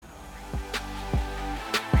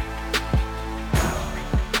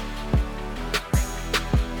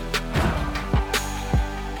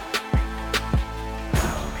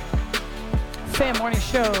a.m. morning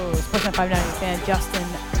show. Sportsnet 590 fan Justin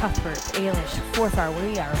Cuthbert, Ailish, fourth hour.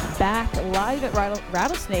 We are back live at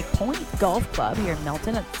Rattlesnake Point Golf Club here in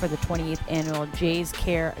Milton for the 28th annual Jays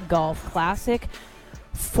Care Golf Classic.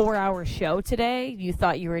 4-hour show today. You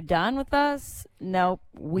thought you were done with us? Nope.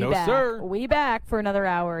 No, sir. We back for another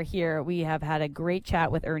hour here. We have had a great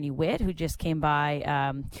chat with Ernie Witt, who just came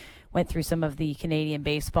by. Went through some of the Canadian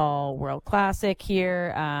Baseball World Classic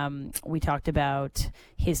here. We talked about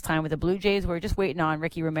his time with the Blue Jays. We're just waiting on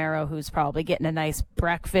Ricky Romero, who's probably getting a nice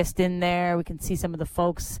breakfast in there. We can see some of the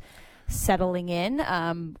folks settling in.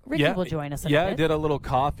 Ricky will join us in a bit. I did a little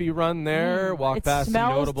coffee run there. Walked past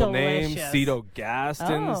some notable names. Cito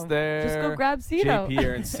Gaston's there. Just go grab Cito. JP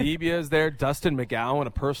Arancibia's there. Dustin McGowan, a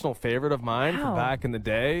personal favorite of mine from back in the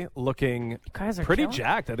day, looking pretty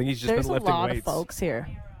jacked. I think he's just been lifting weights. There's a lot of folks here.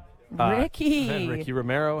 Ricky. And Ricky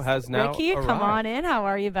Romero has now Ricky, arrived. come on in. How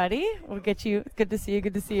are you, buddy? We'll get you. Good to see you.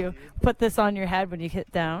 Good to see you. Put this on your head when you hit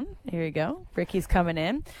down. Here you go. Ricky's coming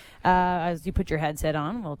in. As you put your headset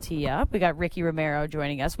on, we'll tee up. We got Ricky Romero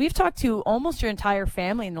joining us. We've talked to almost your entire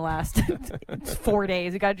family in the last 4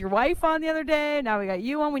 days. We got your wife on the other day. Now we got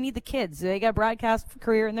you on. We need the kids. Do they got a broadcast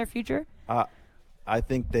career in their future? I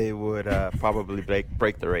think they would probably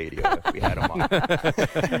break the radio if we had them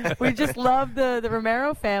on. We just love the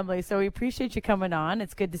Romero family, so we appreciate you coming on.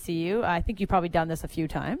 It's good to see you. I think you've probably done this a few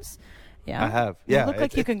times. Yeah, I have. You Yeah, look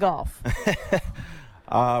like you can golf.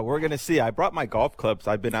 We're going to see. I brought my golf clubs.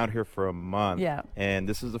 I've been out here for a month. Yeah. And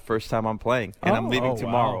this is the first time I'm playing. And I'm leaving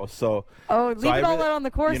tomorrow. Wow. So leave it all out on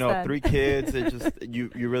the course, then. 3 kids. It just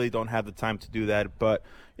you really don't have the time to do that. But,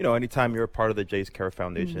 anytime you're a part of the Jays Care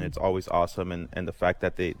Foundation, it's always awesome. And the fact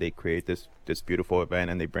that they create this beautiful event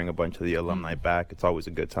and they bring a bunch of the alumni back, it's always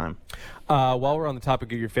a good time. While we're on the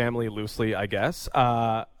topic of your family, loosely, I guess,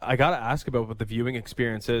 I got to ask about what the viewing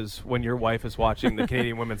experience is when your wife is watching the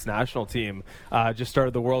Canadian women's national team. Just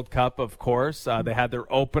started the World Cup, of course. They had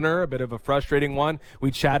their opener, a bit of a frustrating one. We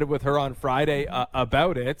chatted with her on Friday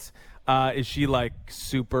about it. Is she like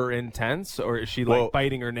super intense, or is she like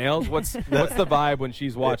biting her nails? What's the vibe when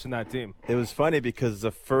she's watching that team? It was funny because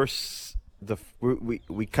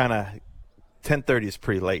we kind of 10:30 is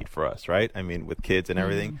pretty late for us, right? I mean, with kids and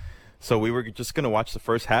everything. So we were just going to watch the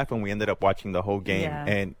first half, and we ended up watching the whole game. Yeah.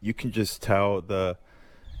 And you can just tell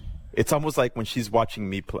it's almost like when she's watching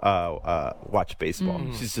me watch baseball.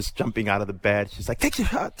 She's just jumping out of the bed. She's like, take the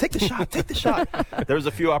shot, take the shot, take the shot. There was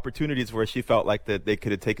a few opportunities where she felt like that they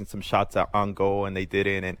could have taken some shots out on goal, and they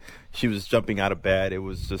didn't. And she was jumping out of bed. It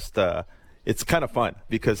was just it's kind of fun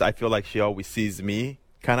because I feel like she always sees me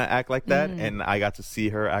kind of act like that, and I got to see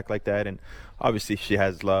her act like that. And obviously she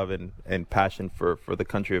has love and passion for the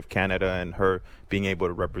country of Canada, and her being able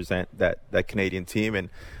to represent that Canadian team. And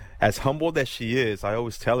as humbled as she is, I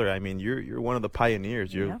always tell her, I mean, you're one of the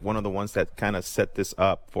pioneers. You're one of the ones that kind of set this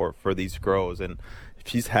up for these girls. And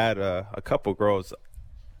she's had a couple girls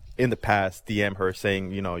in the past DM her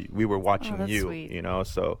saying, we were watching you, sweet.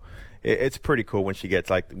 So it's pretty cool when she gets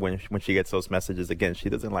when she gets those messages. Again, she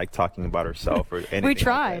doesn't like talking about herself or anything. We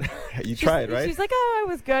tried. Like you tried, right? She's like, I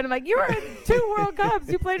was good. I'm like, you were in 2 World Cups.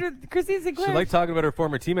 You played with Christine Sinclair. She liked talking about her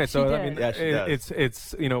former teammates. So I mean, yeah, she does.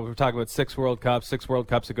 it's we're talking about 6 World Cups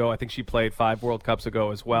ago. I think she played 5 World Cups ago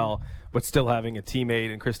as well, but still having a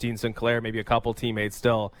teammate in Christine Sinclair, maybe a couple teammates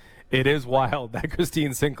still. It is wild that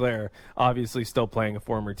Christine Sinclair, obviously still playing a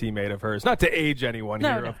former teammate of hers. Not to age anyone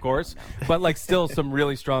of course, but like still some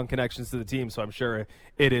really strong connections to the team. So I'm sure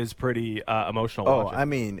it is pretty emotional. watching. I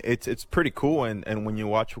mean, it's pretty cool. And when you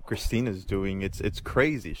watch what Christine is doing, it's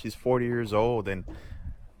crazy. She's 40 years old, and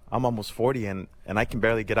I'm almost 40, and I can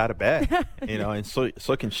barely get out of bed, and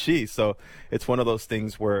so can she. So it's one of those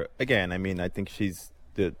things where, again, I mean, I think she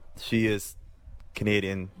is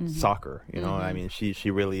Canadian soccer, I mean,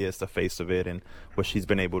 she really is the face of it, and what she's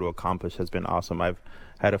been able to accomplish has been awesome. I've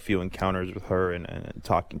had a few encounters with her and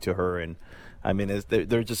talking to her, and I mean,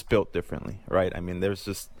 they're just built differently, right? I mean, there's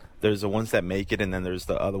the ones that make it, and then there's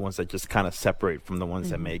the other ones that just kind of separate from the ones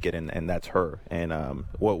that make it, and that's her. And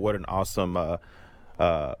what an awesome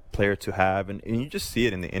player to have, and you just see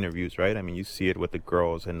it in the interviews, right? I mean, you see it with the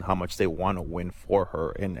girls and how much they want to win for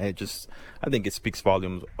her, and I think it speaks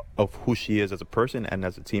volumes of who she is as a person and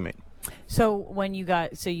as a teammate. So you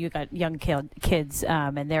got young kids,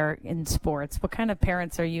 and they're in sports. What kind of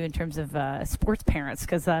parents are you in terms of sports parents?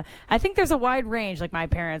 Because I think there's a wide range. Like my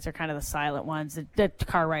parents are kind of the silent ones. The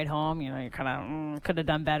car ride home, you kind of could have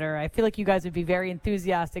done better. I feel like you guys would be very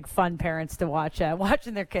enthusiastic, fun parents to watch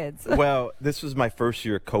watching their kids. Well, this was my first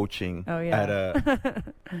year coaching at a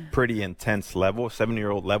pretty intense level,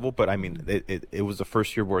 7-year-old level. But I mean, it was the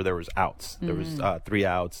first year where there was outs. There was 3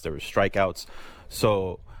 outs. There was strikeouts.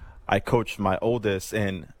 So I coached my oldest,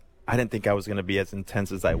 and I didn't think I was going to be as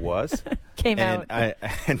intense as I was. Came out.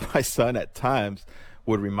 And my son at times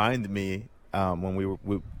would remind me when we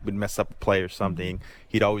would mess up a play or something.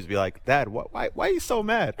 He'd always be like, "Dad, why are you so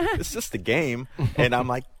mad? It's just a game." And I'm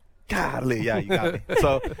like, "Golly, yeah, you got me."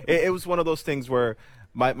 So it was one of those things where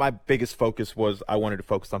my biggest focus was I wanted to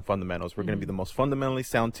focus on fundamentals. We're going to be the most fundamentally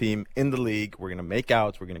sound team in the league. We're going to make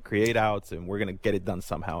outs. We're going to create outs, and we're going to get it done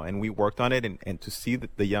somehow. And we worked on it, and to see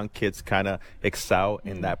the young kids kind of excel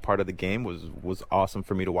in that part of the game was awesome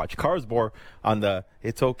for me to watch. Carsbore on the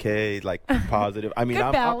it's okay, like positive. I mean,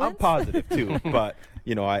 I'm positive too, but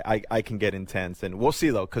you know, I can get intense, and we'll see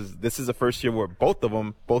though, because this is the first year where both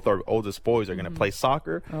our oldest boys are going to play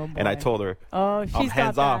soccer. And I told her, I'm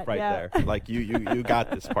hands off right there. Like you got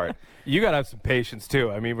this part. You got to have some patience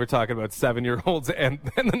too. I mean, we're talking about 7-year-olds, and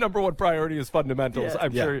the number one priority is fundamentals.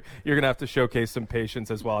 I'm sure you're going to have to showcase some patience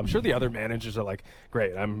as well. I'm sure the other managers are like,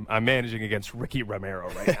 great, I'm managing against Ricky Romero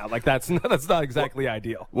right now. Like that's not exactly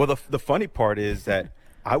ideal. Well, the funny part is that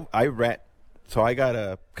I read. So I got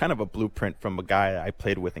a kind of a blueprint from a guy I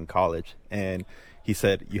played with in college, and he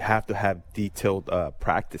said you have to have detailed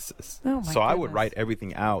practices. So I would write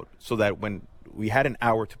everything out so that when we had an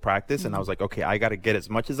hour to practice, and I was like, okay, I got to get as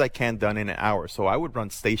much as I can done in an hour. So I would run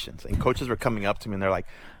stations, and coaches were coming up to me and they're like,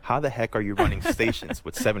 how the heck are you running stations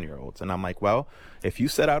with 7-year-olds? And I'm like, well, if you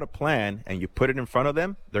set out a plan and you put it in front of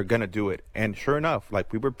them, they're going to do it. And sure enough,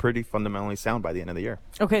 like we were pretty fundamentally sound by the end of the year.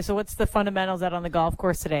 Okay, so what's the fundamentals out on the golf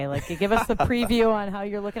course today? Like, give us the preview on how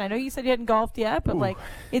you're looking. I know you said you hadn't golfed yet, but like,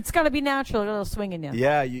 it's got to be natural, a little swing in you.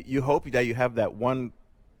 Yeah, you hope that you have that one,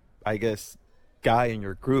 I guess, guy in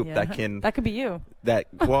your group that could be you.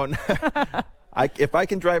 If I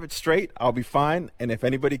can drive it straight, I'll be fine. And if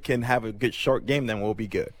anybody can have a good short game, then we'll be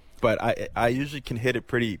good. But I usually can hit it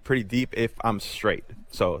pretty deep if I'm straight.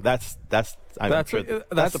 So that's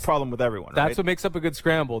the problem with everyone. That's right? what makes up a good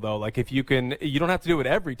scramble, though. Like if you don't have to do it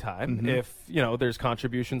every time. If there's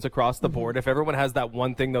contributions across the board. If everyone has that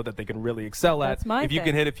one thing though that they can really excel at. If you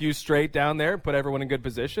can hit a few straight down there, put everyone in good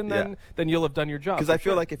position, then you'll have done your job. Because I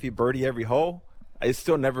feel like if you birdie every hole, it's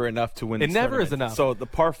still never enough to win. It never is enough. So the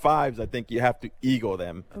par fives, I think you have to eagle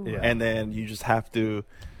them, and then you just have to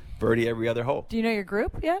birdie every other hole. Do you know your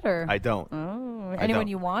group yet, or I don't? Oh, anyone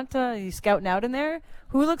you want? You scouting out in there?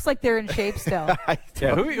 Who looks like they're in shape still?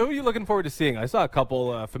 Who are you looking forward to seeing? I saw a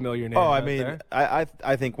couple familiar names. Oh, I mean,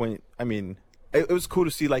 I think it was cool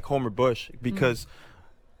to see like Homer Bush because.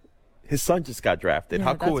 His son just got drafted.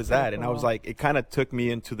 How cool is that? Cool. And I was like, it kind of took me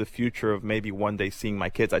into the future of maybe one day seeing my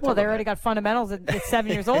kids. They already got fundamentals at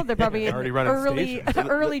 7 years old. They're probably in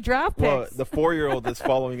early draft picks. Well, the 4-year-old is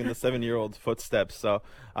following in the 7-year-old's footsteps. So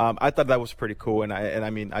I thought that was pretty cool. And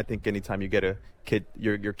I think anytime you get a kid,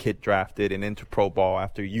 your kid drafted and into pro ball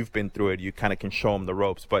after you've been through it, you kind of can show them the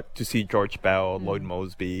ropes. But to see George Bell, Lloyd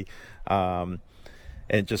Mosby,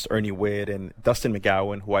 and just Ernie Witt and Dustin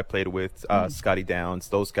McGowan, who I played with, Scotty Downs,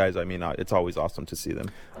 those guys, it's always awesome to see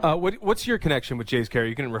them. What's your connection with Jays Care?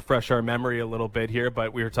 You can refresh our memory a little bit here,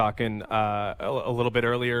 but we were talking a little bit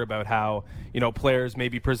earlier about how, players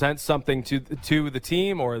maybe present something to the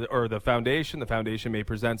team or the foundation. The foundation may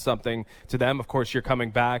present something to them. Of course, you're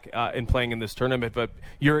coming back and playing in this tournament, but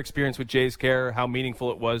your experience with Jays Care, how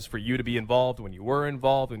meaningful it was for you to be involved when you were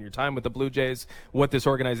involved in your time with the Blue Jays, what this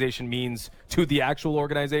organization means to the actual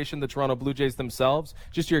organization, the Toronto Blue Jays themselves,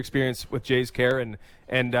 just your experience with Jays Care and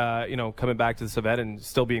coming back to this event and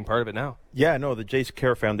still being part of it now. Yeah, no, the Jays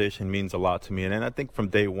Care Foundation means a lot to me, and I think from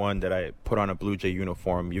day one that I put on a Blue Jay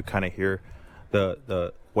uniform, you kind of hear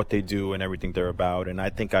the what they do and everything they're about, and I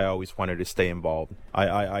think I always wanted to stay involved.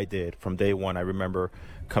 I did from day one. I remember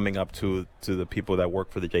coming up to the people that work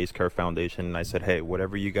for the Jays Care Foundation, and I said, hey,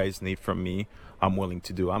 whatever you guys need from me, I'm willing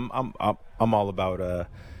to do. I'm all about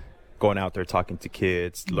going out there talking to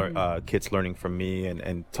kids, kids learning from me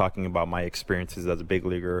and talking about my experiences as a big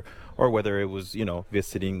leaguer, or whether it was,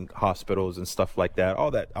 visiting hospitals and stuff like that. All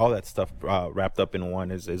that stuff wrapped up in one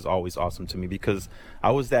is always awesome to me, because I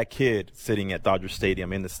was that kid sitting at Dodger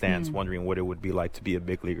Stadium in the stands wondering what it would be like to be a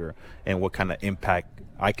big leaguer and what kind of impact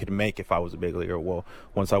I could make if I was a big leaguer. Well,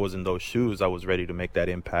 once I was in those shoes, I was ready to make that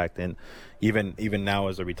impact. And even now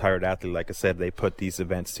as a retired athlete, like I said, they put these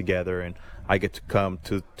events together, and I get to come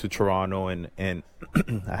to Toronto and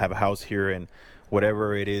I have a house here, and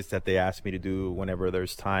whatever it is that they ask me to do whenever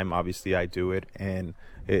there's time, obviously I do it. And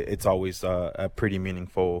it's always a pretty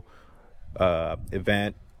meaningful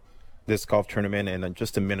event, this golf tournament, and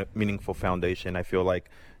just a meaningful foundation. I feel like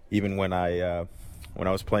even when I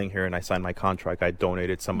was playing here and I signed my contract, I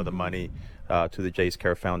donated some of the money to the Jays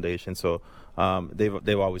Care Foundation. So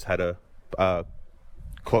they've always had a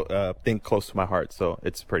thing close to my heart. So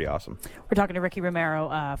it's pretty awesome. We're talking to Ricky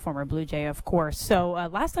Romero, former Blue Jay, of course. So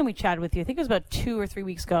last time we chatted with you, I think it was about 2 or 3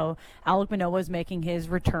 weeks ago, Alek Manoah was making his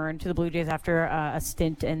return to the Blue Jays after a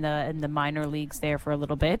stint in the minor leagues there for a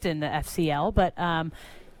little bit in the FCL. But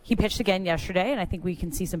he pitched again yesterday, and I think we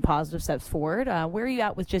can see some positive steps forward. Where are you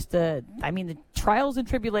at with just the trials and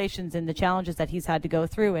tribulations and the challenges that he's had to go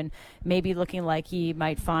through, and maybe looking like he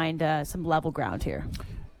might find some level ground here?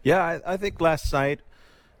 Yeah, I think last night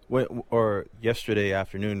or yesterday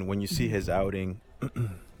afternoon, when you see his outing,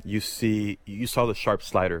 you saw the sharp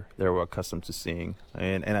slider that we're accustomed to seeing,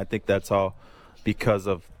 and I think that's all because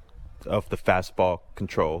of the fastball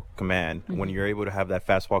control command. When you're able to have that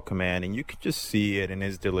fastball command, and you can just see it in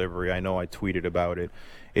his delivery. I know I tweeted about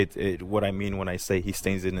it. What I mean when I say he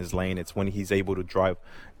stays in his lane, it's when he's able to drive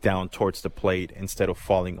down towards the plate instead of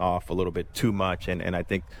falling off a little bit too much. And I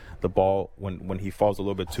think the ball, when he falls a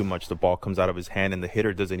little bit too much, the ball comes out of his hand and the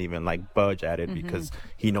hitter doesn't even budge at it because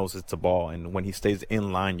he knows it's a ball. And when he stays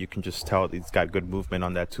in line, you can just tell he's got good movement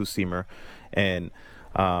on that two-seamer. And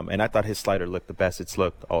I thought his slider looked the best it's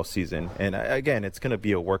looked all season. And again, it's going to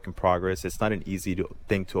be a work in progress. It's not an easy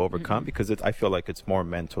thing to overcome because I feel like it's more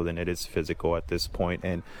mental than it is physical at this point.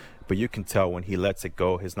 But you can tell when he lets it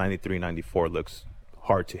go, his 93, 94 looks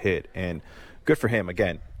hard to hit. And good for him.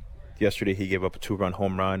 Again, yesterday he gave up a 2-run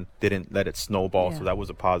home run, didn't let it snowball, so that was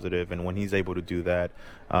a positive. And when he's able to do that,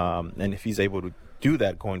 and if he's able to do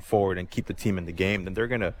that going forward and keep the team in the game, then they're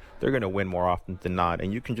gonna win more often than not.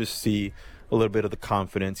 And you can just see a little bit of the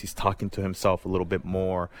confidence. He's talking to himself a little bit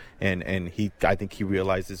more, and I think he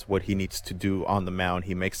realizes what he needs to do on the mound.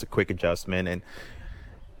 He makes a quick adjustment, and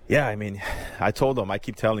yeah, I told him, I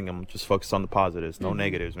keep telling him, just focus on the positives, no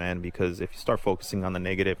negatives, man, because if you start focusing on the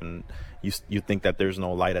negative and you think that there's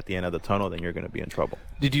no light at the end of the tunnel, then you're going to be in trouble.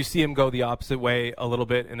 Did you see him go the opposite way a little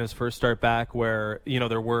bit in his first start back, where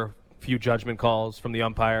there were few judgment calls from the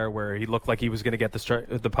umpire where he looked like he was going to get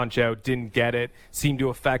the punch out, didn't get it, seemed to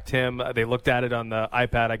affect him? They looked at it on the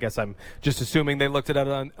iPad. I guess I'm just assuming they looked at it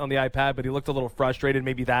on the iPad, but he looked a little frustrated.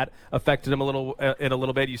 Maybe that affected him a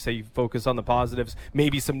little bit. You say you focus on the positives.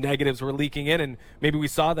 Maybe some negatives were leaking in, and maybe we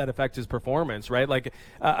saw that affect his performance, right?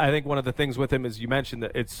 I think one of the things with him is you mentioned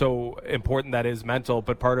that it's so important that is mental,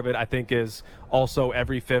 but part of it I think is also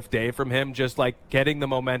every fifth day from him, just getting the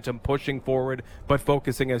momentum, pushing forward, but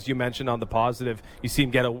focusing, as you mentioned, on the positive. You see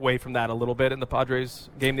him get away from that a little bit in the Padres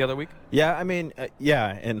game the other week? Yeah,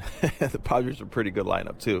 and the Padres are a pretty good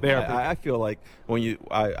lineup too. They are. I feel like when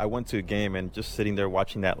I went to a game and just sitting there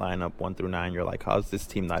watching that lineup 1 through 9, you're like, how's this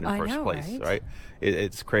team not in first place, right?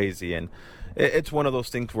 It's crazy, and it's one of those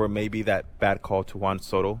things where maybe that bad call to Juan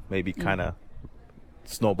Soto maybe kind of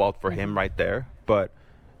snowballed for him right there, but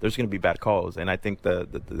there's going to be bad calls, and I think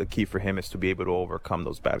the key for him is to be able to overcome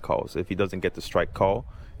those bad calls. If he doesn't get the strike call,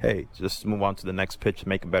 hey, just move on to the next pitch,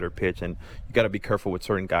 make a better pitch, and you got to be careful with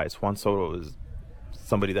certain guys. Juan Soto is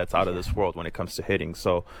somebody that's out of this world when it comes to hitting,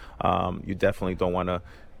 so you definitely don't want to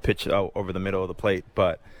pitch out over the middle of the plate.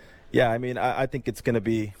 But yeah, I think it's going to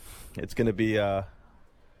be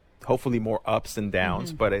hopefully more ups and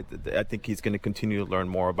downs, but I think he's going to continue to learn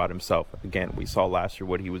more about himself. Again, we saw last year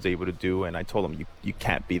what he was able to do, and I told him, you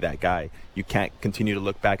can't be that guy. You can't continue to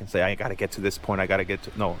look back and say, I got to get to this point.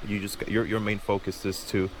 No, your main focus is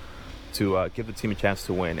to give the team a chance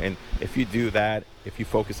to win. And if you do that, if you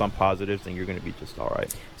focus on positives, then you're going to be just all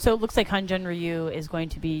right. So it looks like Hyun-Jin Ryu is going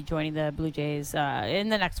to be joining the Blue Jays in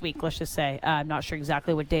the next week, let's just say. I'm not sure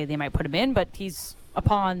exactly what day they might put him in, but he's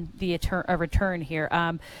upon the return here.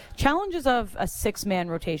 Challenges of a 6-man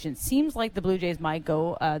rotation. Seems like the Blue Jays might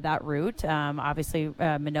go that route. Obviously,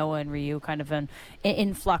 Manoah and Ryu kind of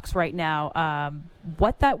in flux right now.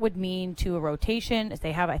 What that would mean to a rotation is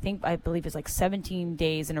they have, I believe it's 17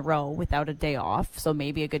 days in a row without a day off. So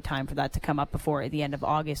maybe a good time for that to come up before the end of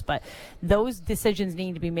August. But those decisions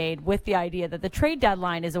need to be made with the idea that the trade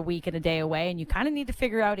deadline is a week and a day away, and you kind of need to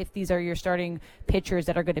figure out if these are your starting pitchers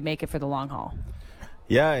that are going to make it for the long haul.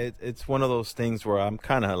 Yeah, it's one of those things where I'm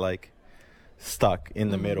kind of stuck in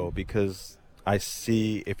the middle, because I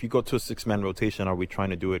see if you go to a 6-man rotation, are we trying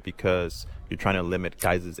to do it because you're trying to limit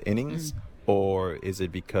guys' innings, or is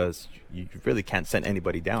it because you really can't send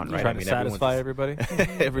anybody down, right? Trying to satisfy everybody?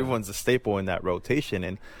 Everyone's a staple in that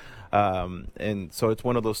rotation, and so it's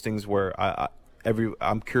one of those things where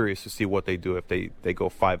I'm curious to see what they do if they go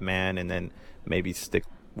 5-man and then maybe stick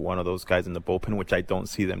one of those guys in the bullpen, which I don't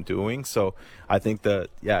see them doing. So I think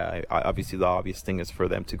obviously the obvious thing is for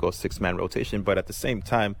them to go 6-man rotation, but at the same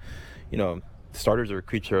time, starters are a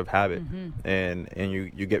creature of habit, and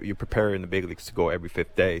you prepare in the big leagues to go every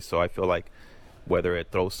 5th day. So I feel like Whether it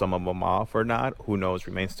throws some of them off or not, who knows,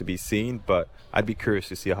 remains to be seen. But I'd be curious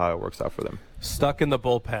to see how it works out for them. Stuck in the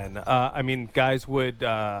bullpen. I mean, guys would,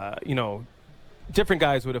 different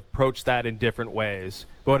guys would approach that in different ways.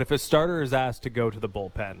 But if a starter is asked to go to the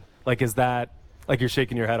bullpen, like, is that, like, you're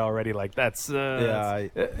shaking your head already, like, that's it's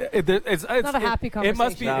not a happy conversation. It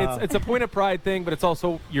must be. No. It's a point of pride thing, but it's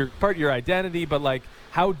also part of your identity. But, like,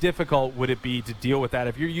 how difficult would it be to deal with that?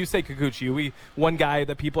 If you say Kikuchi, one guy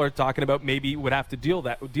that people are talking about maybe would have to deal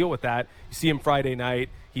with that. You see him Friday night.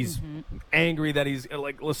 He's angry that he's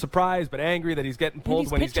like surprised, but angry that he's getting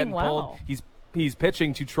pulled when he's getting pulled. He's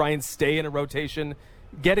pitching to try and stay in a rotation,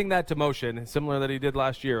 getting that demotion, similar that he did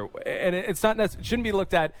last year. And it's not it shouldn't be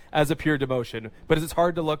looked at as a pure demotion, but it's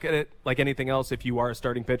hard to look at it like anything else if you are a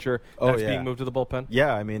starting pitcher that's being moved to the bullpen.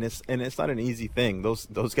 Yeah, I mean, it's not an easy thing. Those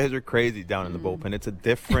guys are crazy down in the bullpen. It's a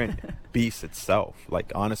different beast itself.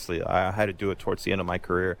 Like, honestly, I had to do it towards the end of my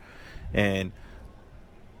career. And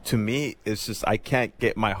to me, it's just I can't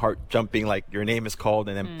get my heart jumping like your name is called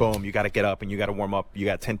and then boom, you got to get up and you got to warm up. You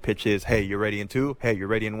got 10 pitches. Hey, you're ready in 2? Hey, you're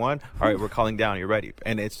ready in 1? All right, we're calling down. You're ready.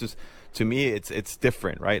 And it's just, to me, it's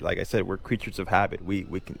different, right? Like I said, we're creatures of habit. We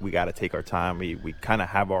got to take our time. We kind of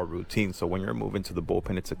have our routine. So when you're moving to the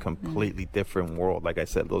bullpen, it's a completely different world. Like I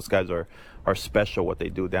said, those guys are special what they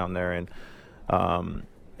do down there. And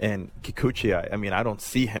Kikuchi, I mean, I don't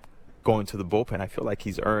see him going to the bullpen. I feel like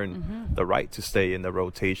he's earned the right to stay in the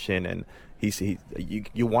rotation, and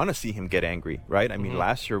you want to see him get angry, right? I mean,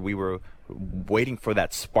 last year we were waiting for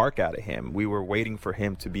that spark out of him. We were waiting for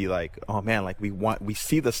him to be like, oh man, like we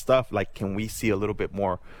see the stuff, like can we see a little bit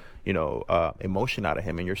more, emotion out of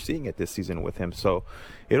him? And you're seeing it this season with him. So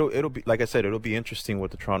it'll be, like I said, it'll be interesting what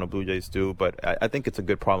the Toronto Blue Jays do, but I think it's a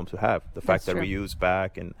good problem to have. The fact that Ryu's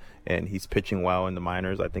back and he's pitching well in the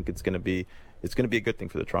minors, I think it's going to be a good thing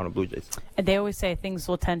for the Toronto Blue Jays. And they always say things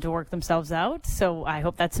will tend to work themselves out. So I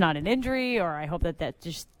hope that's not an injury, or I hope that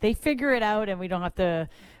just they figure it out and we don't have to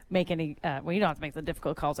make any we don't have to make the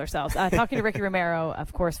difficult calls ourselves. Talking to Ricky Romero,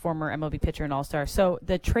 of course, former MLB pitcher and all-star. So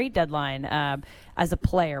the trade deadline, as a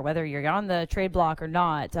player, whether you're on the trade block or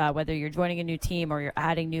not, whether you're joining a new team or you're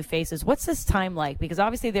adding new faces, what's this time like? Because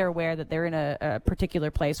obviously they're aware that they're in a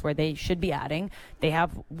particular place where they should be adding. They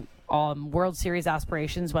have World Series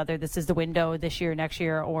aspirations, whether this is the window this year, next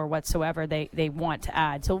year, or whatsoever they want to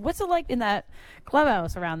add. So what's it like in that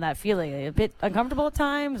clubhouse around that feeling? A bit uncomfortable at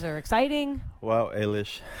times or exciting? Well,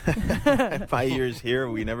 Ailish, 5 years here,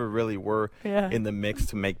 we never really were in the mix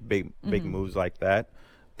to make big moves like that.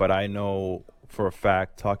 But I know for a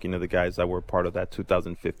fact, talking to the guys that were part of that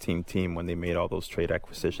 2015 team when they made all those trade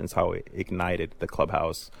acquisitions, how it ignited the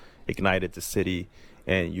clubhouse, ignited the city,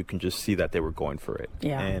 and you can just see that they were going for it.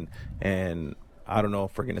 Yeah. And I don't know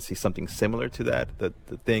if we're going to see something similar to that. The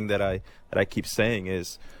thing that I keep saying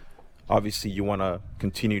is, obviously you want to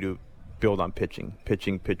continue to build on pitching.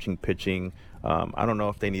 I don't know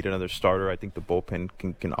if they need another starter. I think the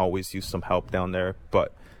bullpen can always use some help down there.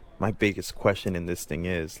 But my biggest question in this thing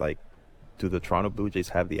is, like, do the Toronto Blue Jays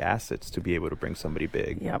have the assets to be able to bring somebody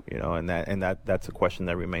big? Yep. And that's a question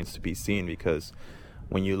that remains to be seen, because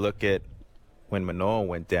when you look at when Manoah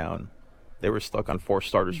went down, they were stuck on 4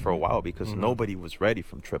 starters for a while because nobody was ready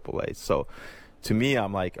from AAA. So to me,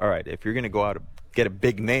 I'm like, all right, if you're going to go out and get a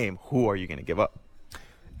big name, who are you going to give up?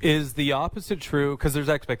 Is the opposite true? Because there's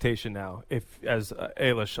expectation now. If, as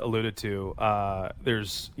Ailish alluded to,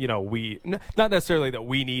 there's, we not necessarily that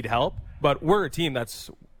we need help, but we're a team that's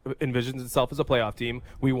envisions itself as a playoff team.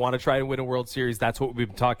 We want to try and win a World Series. That's what we've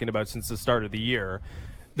been talking about since the start of the year.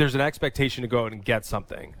 There's an expectation to go out and get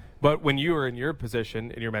something. But when you were in your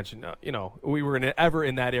position, and you mentioned, we were ever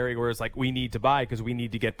in that area where it's like we need to buy because we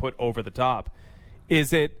need to get put over the top.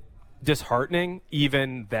 Is it disheartening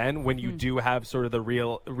even then when you do have sort of the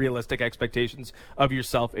realistic expectations of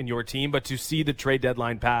yourself and your team, but to see the trade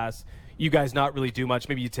deadline pass, you guys not really do much?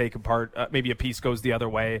 Maybe you take apart, maybe a piece goes the other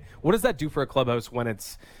way. What does that do for a clubhouse when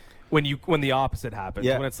it's when the opposite happens?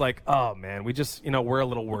 Yeah. When it's like, oh man, we just we're a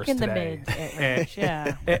little worse in today. The mid-range,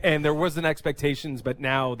 yeah. And there wasn't expectations, but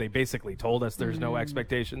now they basically told us there's no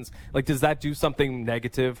expectations. Like, does that do something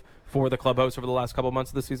negative for the clubhouse over the last couple of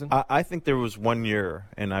months of the season? I think there was one year,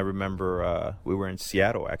 and I remember we were in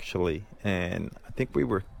Seattle actually, and I think we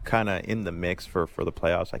were kind of in the mix for the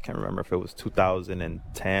playoffs. I can't remember if it was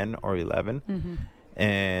 2010 or 11,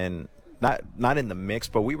 and not in the mix,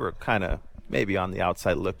 but we were kind of maybe on the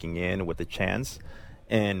outside looking in with a chance,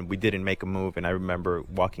 and we didn't make a move. And I remember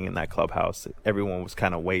walking in that clubhouse, everyone was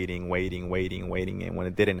kind of waiting, and when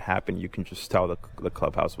it didn't happen, you can just tell the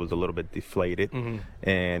clubhouse was a little bit deflated,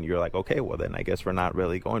 and you're like, okay, well then I guess we're not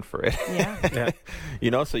really going for it.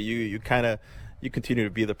 Yeah. So you kind of you continue to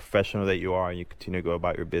be the professional that you are, and you continue to go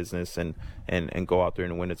about your business and go out there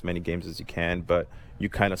and win as many games as you can. But you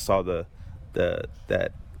kind of saw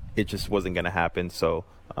that it just wasn't going to happen. So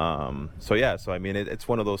I mean, it's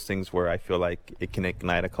one of those things where I feel like it can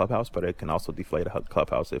ignite a clubhouse, but it can also deflate a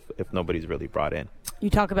clubhouse if nobody's really brought in. You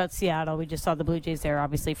talk about Seattle. We just saw the Blue Jays there,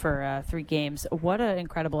 obviously, for 3 games. What an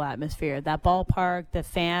incredible atmosphere. That ballpark, the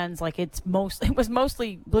fans, like it was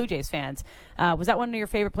mostly Blue Jays fans. Was that one of your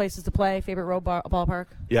favorite places to play, favorite road ballpark?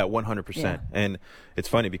 Yeah, 100%. Yeah. And it's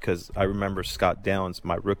funny because I remember Scott Downs,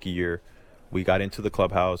 my rookie year, we got into the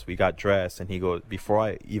clubhouse, we got dressed, and he goes, before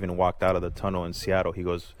I even walked out of the tunnel in Seattle,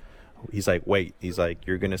 he's like, wait, he's like,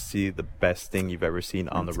 you're going to see the best thing you've ever seen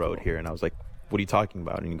on the road here. And I was like, what are you talking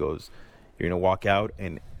about? And he goes, you're going to walk out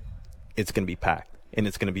and it's going to be packed and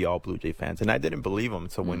it's going to be all Blue Jay fans. And I didn't believe him.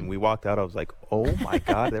 So when we walked out, I was like, oh my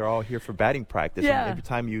God, they're all here for batting practice. Yeah. And every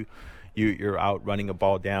time you're out running a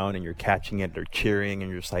ball down and you're catching it, they're cheering,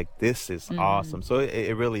 and you're just like, this is awesome. So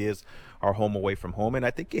it really is our home away from home. And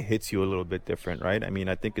I think it hits you a little bit different, right? I mean,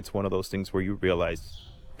 I think it's one of those things where you realize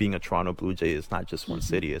being a Toronto Blue Jay is not just one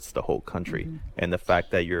city, it's the whole country. And the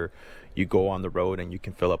fact that you go on the road and you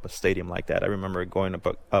can fill up a stadium like that. I remember going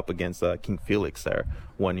up against King Felix there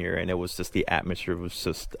one year, and it was just, the atmosphere was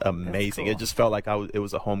just amazing. Cool. It just felt like it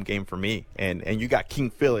was a home game for me. And you got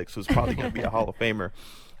King Felix, who's probably going to be a Hall of Famer,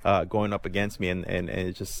 going up against me, and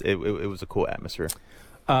it was a cool atmosphere.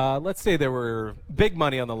 Let's say there were big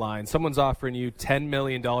money on the line. Someone's offering you $10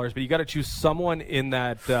 million, but you got to choose someone in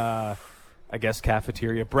that, I guess,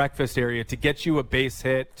 cafeteria, breakfast area to get you a base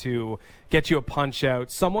hit, to get you a punch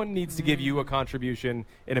out. Someone needs to give you a contribution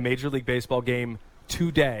in a Major League Baseball game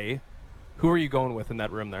today. Who are you going with in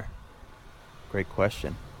that room there? Great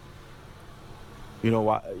question. You know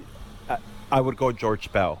why? I would go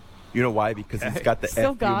George Bell. You know why? Because he's got the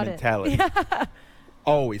Still FU mentality. Yeah.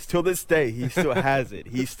 Always, till this day, he still has it.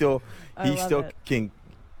 He still can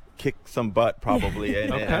kick some butt, probably,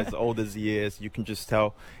 and as old as he is, you can just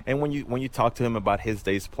tell. And when you talk to him about his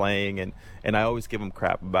days playing, and I always give him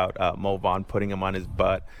crap about Mo Vaughn putting him on his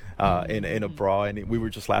butt in a brawl, and we were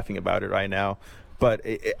just laughing about it right now. But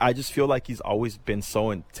I just feel like he's always been so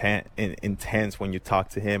intense when you talk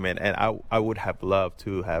to him, and I would have loved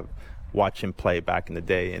to have watch him play back in the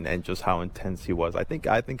day and just how intense he was. I think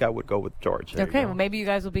I would go with George. Okay, well, maybe you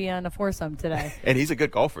guys will be on a foursome today. And he's a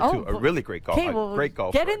good golfer, too. A really great golfer. Okay, well, great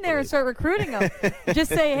golfer. Get in there and start recruiting them. Just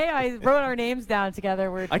say, hey, I wrote our names down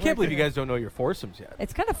together. I can't believe you guys don't know your foursomes yet.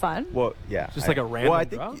 It's kind of fun. Well, yeah. Just like a random I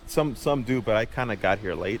think some do, but I kind of got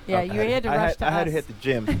here late. Yeah, you had to rush to us. I had to hit the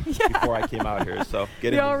gym before I came out here, so get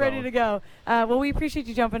in the You're all zone. ready to go. Well, we appreciate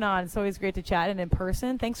you jumping on. It's always great to chat, and in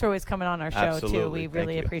person. Thanks for always coming on our show, Absolutely. too. We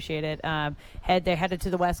really Thank you. appreciate it. They're headed to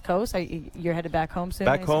the West Coast. You're headed back home soon?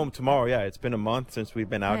 Back home tomorrow, yeah. It's been a month since we've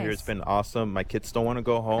been out here. Nice. It's been awesome. My kids don't want to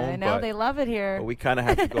go home. I know, they love it here. But we kind of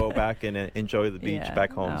have to go back and enjoy the beach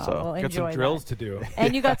back home. We'll got some enjoy drills that. to do.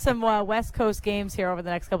 And you got some West Coast games here over the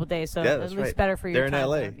next couple of days, so at least better for your They're in time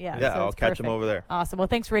LA. zone. Yeah, so I'll it's catch perfect. them over there. Awesome. Well,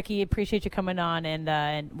 thanks, Ricky. Appreciate you coming on,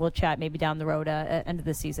 and we'll chat maybe down the road at end of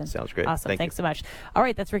the season. Sounds great. Awesome. Thanks so much. All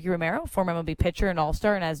right, that's Ricky Romero, former MLB pitcher and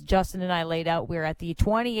All-Star. And as Justin and I laid out, we're at the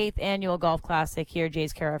 28th Annual Golf Classic here,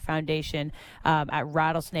 Jays Cara Foundation, at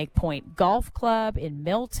Rattlesnake Point Golf Club in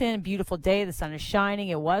Milton. Beautiful day. The sun is shining.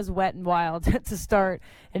 It was wet and wild to start,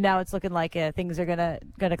 and now it's looking like things are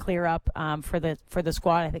gonna clear up for the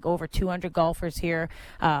squad. I think over 200 golfers here,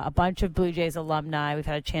 a bunch of Blue Jays alumni. We've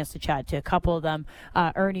had a chance to chat to a couple of them.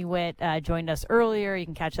 Ernie Witt joined us earlier. You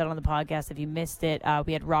can catch that on the podcast if you missed it.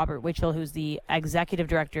 We had Robert Witchell, who's the executive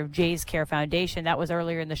director of Jays Care Foundation. That was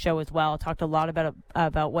earlier in the show as well. Talked a lot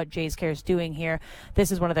about what Jays Care is doing here.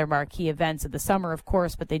 This is one of their marquee events of the summer, of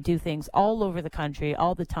course, but they do things all over the country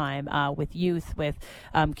all the time with youth, with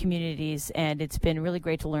communities, and it's been really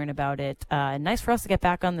great to learn about it. Nice for us to get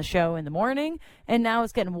back on the show in the morning, and now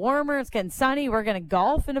it's getting warmer, it's getting sunny. We're going to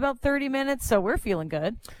golf in about 30 minutes, so we're feeling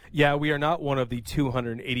good. Yeah, we are not one of the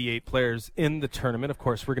 288 players in the tournament. Of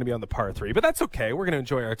course, we're going to be on the par 3, but that's okay. We're going to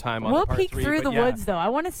enjoy our time on the par 3. We'll peek through the woods, though. I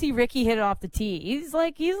want to see Ricky hit it off the tee.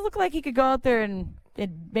 He looked like he could go out there and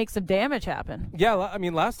make some damage happen. Yeah, I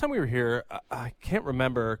mean, last time we were here, I can't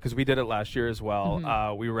remember because we did it last year as well.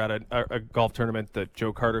 Mm-hmm. We were at a golf tournament, the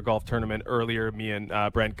Joe Carter golf tournament earlier, me and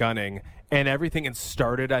Brent Gunning, and everything had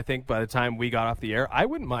started, I think, by the time we got off the air. I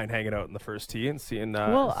wouldn't mind hanging out in the first tee and seeing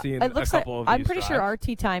it looks a couple of I'm these pretty sure drives. our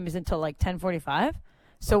tee time is until like 10:45.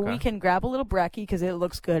 So we can grab a little brekkie because it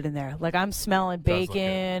looks good in there. Like I'm smelling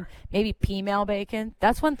bacon, maybe pea-meal bacon.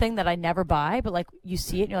 That's one thing that I never buy, but like you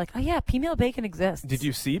see it and you're like, oh yeah, pea-meal bacon exists. Did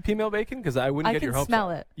you see pea-meal bacon? Because I wouldn't get your hopes. I can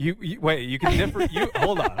smell it. You wait. You can differ.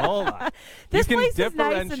 Hold on. This you place can is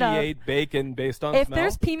nice differentiate bacon based on if smell.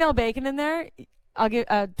 there's pea-meal bacon in there, I'll give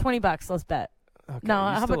 $20. Let's bet. Okay, no,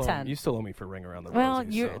 how about 10? You still owe me for Ring Around the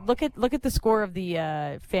Rosie. Well, look at the score of the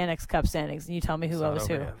FanX Cup standings, and you tell me who owes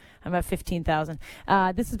who. I'm at 15,000.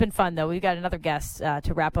 This has been fun, though. We've got another guest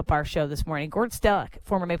to wrap up our show this morning. Gord Stellick,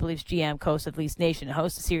 former Maple Leafs GM, coast of Leafs Nation,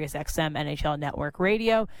 host of Sirius XM NHL Network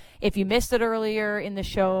Radio. If you missed it earlier in the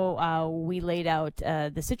show, we laid out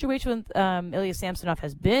the situation with Ilya Samsonov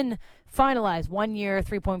has been finalized. 1 year,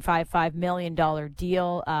 $3.55 million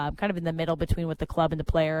deal, kind of in the middle between what the club and the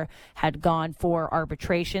player had gone for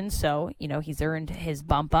arbitration. So, he's earned his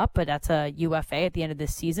bump up, but that's a UFA at the end of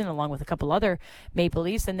this season, along with a couple other Maple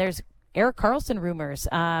Leafs. And there's Erik Karlsson rumors.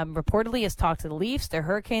 Reportedly has talked to the Leafs, the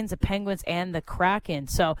Hurricanes, the Penguins, and the Kraken.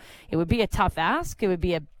 So it would be a tough ask. It would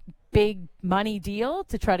be a big money deal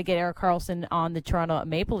to try to get Erik Karlsson on the Toronto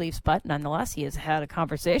Maple Leafs, but nonetheless, he has had a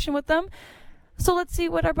conversation with them. So let's see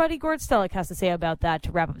what our buddy Gord Stellick has to say about that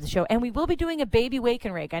to wrap up the show. And we will be doing a baby wake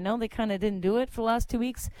and rake. I know they kind of didn't do it for the last 2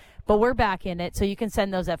 weeks, but we're back in it. So you can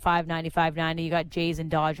send those at 590-590. You got Jays and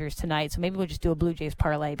Dodgers tonight. So maybe we'll just do a Blue Jays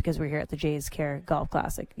parlay because we're here at the Jays Care Golf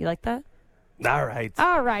Classic. You like that? All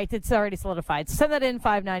right. It's already solidified. So send that in,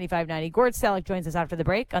 590-590. Gord Stellick joins us after the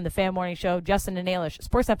break on the Fan Morning Show. Justin and Ailish,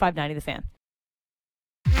 Sportsnet 590, The Fan.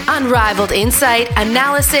 Unrivaled insight,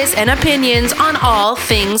 analysis, and opinions on all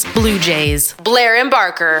things Blue Jays. Blair and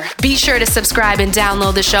Barker. Be sure to subscribe and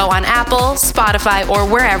download the show on Apple, Spotify, or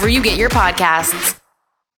wherever you get your podcasts.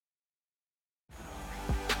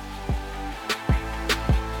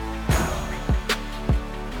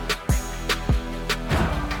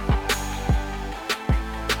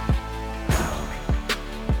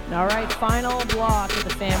 All right, final block of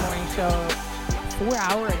the Fan Morning Show.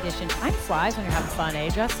 4-hour edition. Time flies when you're having fun, eh,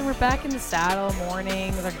 Justin? We're back in the saddle,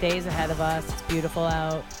 morning, with our days ahead of us. It's beautiful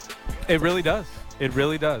out. It really does. It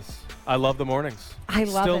really does. I love the mornings. I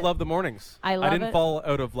still love the mornings. I didn't fall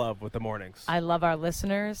out of love with the mornings. I love our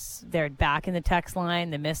listeners. They're back in the text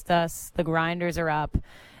line. They missed us. The grinders are up.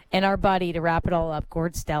 And our buddy, to wrap it all up,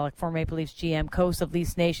 Gord Stellick, former Maple Leafs GM, coast of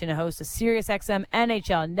Leafs Nation, and host of Sirius XM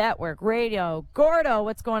NHL Network Radio. Gordo,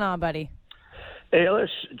 what's going on, buddy? Ailish,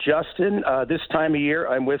 Justin, this time of year,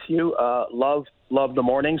 I'm with you. Love the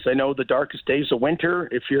mornings. I know the darkest days of winter.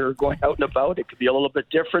 If you're going out and about, it could be a little bit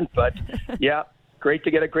different. But, yeah, great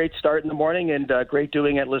to get a great start in the morning and great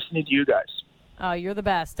doing it listening to you guys. Oh, you're the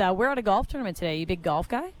best. We're at a golf tournament today. You a big golf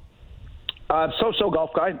guy? So golf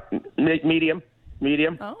guy, medium.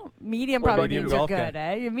 Oh, medium probably means you're good,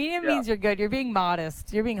 eh? Medium means you're good. You're being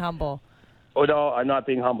modest. You're being humble. Oh, no, I'm not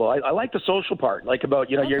being humble. I like the social part, like about,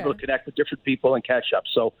 you're able to connect with different people and catch up.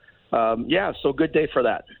 So, so good day for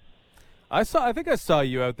that. I think I saw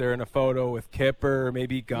you out there in a photo with Kipper,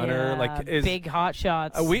 maybe Gunner. Big hot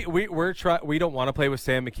shots. We don't want to play with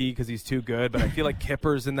Sam McKee because he's too good, but I feel like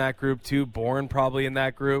Kipper's in that group too. Bourne probably in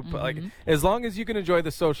that group. Mm-hmm. Like as long as you can enjoy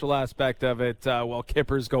the social aspect of it, while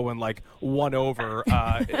Kipper's going like one over,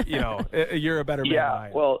 you're a better man than I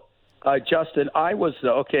am. Well. Justin, I was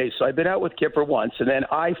so I've been out with Kipper once, and then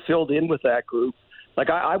I filled in with that group. Like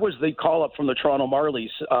I was the call-up from the Toronto Marlies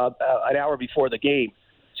an hour before the game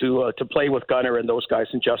to play with Gunner and those guys,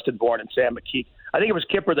 and Justin Bourne and Sam McKee. I think it was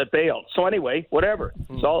Kipper that bailed. So anyway, whatever.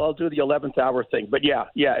 So I'll do the 11th hour thing. But yeah,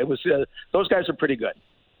 it was. Those guys are pretty good.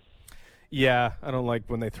 Yeah, I don't like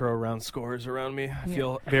when they throw around scores around me. I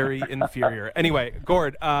feel very inferior. Anyway,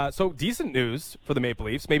 Gord, so decent news for the Maple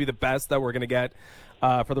Leafs, maybe the best that we're going to get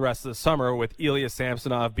for the rest of the summer with Ilya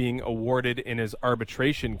Samsonov being awarded in his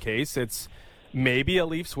arbitration case. It's maybe a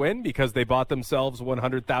Leafs win because they bought themselves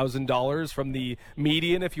 $100,000 from the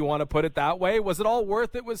median, if you want to put it that way. Was it all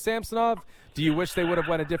worth it with Samsonov? Do you wish they would have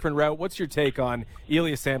went a different route? What's your take on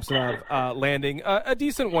Ilya Samsonov landing a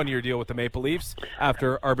decent one-year deal with the Maple Leafs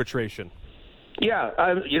after arbitration? Yeah,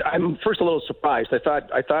 I'm first a little surprised.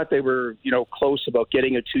 I thought they were close about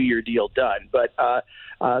getting a 2-year deal done, but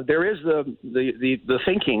there is the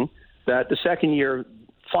thinking that the second year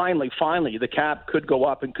finally the cap could go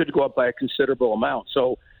up and could go up by a considerable amount.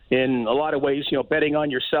 So in a lot of ways, betting on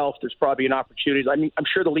yourself, there's probably an opportunity. I mean, I'm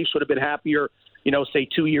sure the Leafs would have been happier, say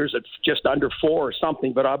 2 years at just under 4 or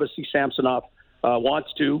something, but obviously Samsonov wants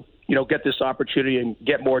to get this opportunity and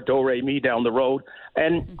get more do-re-mi down the road.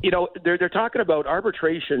 And, they're talking about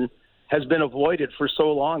arbitration has been avoided for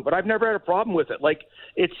so long, but I've never had a problem with it. Like,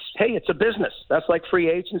 it's a business. That's like free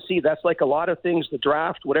agency. That's like a lot of things, the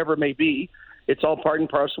draft, whatever it may be. It's all part and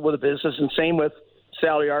parcel with the business, and same with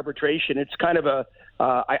salary arbitration. It's kind of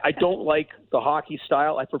I don't like the hockey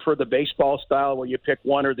style. I prefer the baseball style where you pick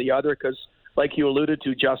one or the other because, like you alluded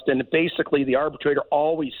to, Justin, basically the arbitrator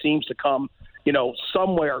always seems to come,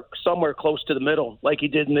 somewhere close to the middle, like he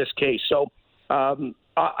did in this case. So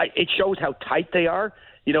it shows how tight they are.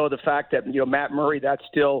 The fact that Matt Murray, that's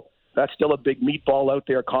still a big meatball out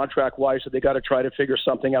there contract-wise, so they got to try to figure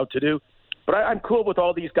something out to do. But I'm cool with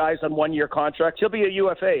all these guys on one-year contracts. He'll be a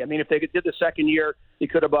UFA. I mean, if they did the second year, he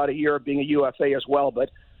could have bought a year of being a UFA as well. But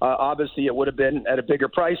obviously, it would have been at a bigger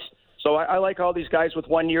price. So I like all these guys with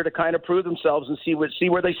 1 year to kind of prove themselves and see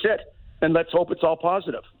where they sit. And let's hope it's all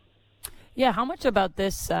positive. Yeah, how much about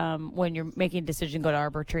this when you're making a decision to go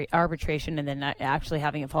to arbitration and then actually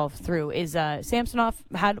having it fall through is Samsonov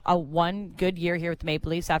had one good year here with the Maple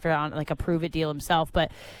Leafs after on like a prove-it deal himself,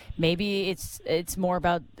 but maybe it's more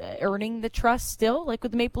about earning the trust still, like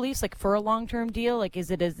with the Maple Leafs, like for a long-term deal. Like, is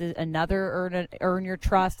it another earn your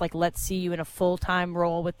trust? Like, let's see you in a full-time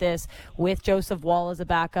role with this, with Joseph Woll as a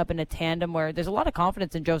backup in a tandem where there's a lot of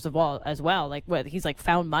confidence in Joseph Woll as well. Like, he's like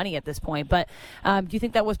found money at this point. But do you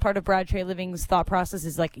think that was part of Brad Treliving's thought process?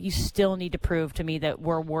 Is like, you still need to prove to me that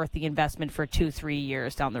we're worth the investment for 2-3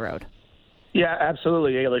 years down the road? Yeah,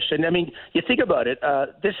 absolutely, Ailish. And I mean, you think about it.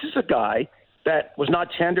 This is a guy that was not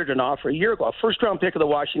tendered an offer a year ago, a first-round pick of the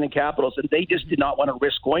Washington Capitals, and they just did not want to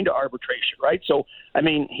risk going to arbitration, right? So, I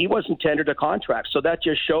mean, he wasn't tendered a contract. So that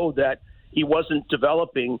just showed that he wasn't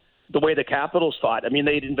developing the way the Capitals thought. I mean,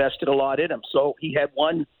 they'd invested a lot in him. So he had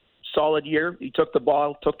one solid year. He took the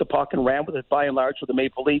ball, took the puck, and ran with it by and large with the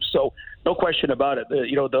Maple Leafs. So no question about it.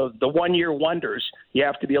 The 1 year wonders you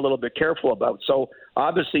have to be a little bit careful about. So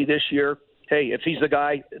obviously this year, hey, if he's the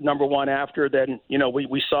guy number one after, then,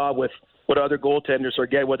 we saw with what other goaltenders are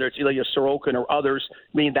getting, whether it's Ilya Sorokin or others,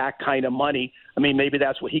 that kind of money. I mean, maybe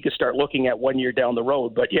that's what he could start looking at 1 year down the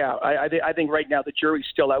road. But, yeah, I think right now the jury's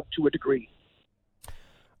still out to a degree.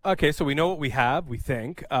 Okay, so we know what we have, we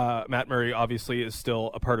think. Matt Murray obviously is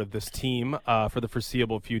still a part of this team for the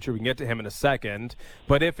foreseeable future. We can get to him in a second.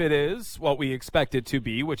 But if it is what we expect it to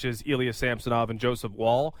be, which is Ilya Samsonov and Joseph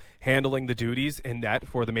Woll handling the duties in net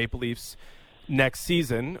for the Maple Leafs next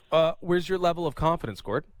season, where's your level of confidence,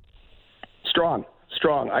 Gord? Strong.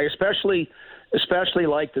 I especially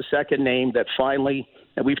like the second name that finally,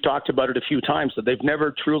 and we've talked about it a few times, that they've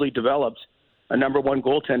never truly developed a number one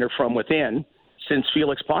goaltender from within since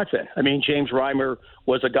Felix Potvin. I mean, James Reimer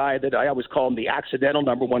was a guy that I always call him the accidental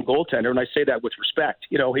number one goaltender, and I say that with respect.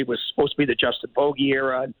 He was supposed to be the Justin Bogey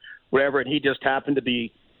era and whatever, and he just happened to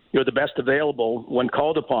be, the best available when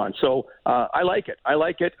called upon. So I like it.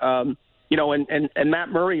 And Matt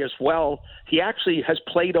Murray as well, he actually has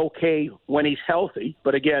played okay when he's healthy.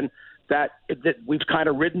 But again, that we've kind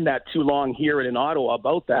of ridden that too long here in Ottawa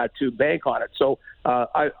about that to bank on it. So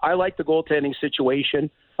I like the goaltending situation.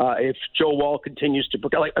 If Joe Woll continues to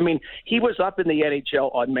he was up in the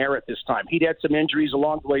NHL on merit this time. He'd had some injuries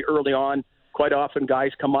along the way early on. Quite often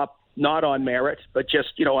guys come up not on merit, but just,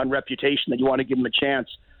 on reputation that you want to give them a chance.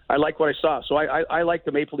 I like what I saw. So I like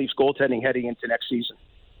the Maple Leafs goaltending heading into next season.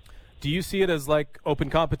 Do you see it as like open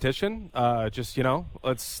competition?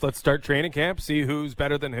 Let's start training camp, see who's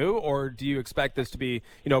better than who, or do you expect this to be,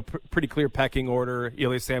 pretty clear pecking order?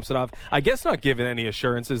 Ilya Samsonov, I guess, not given any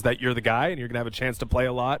assurances that you're the guy and you're going to have a chance to play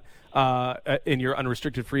a lot in your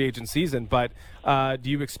unrestricted free agent season. But do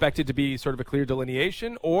you expect it to be sort of a clear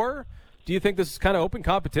delineation, or do you think this is kind of open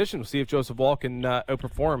competition? We'll see if Joseph Woll can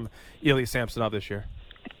outperform Ilya Samsonov this year.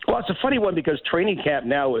 Well, it's a funny one because training camp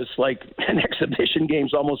now is like an exhibition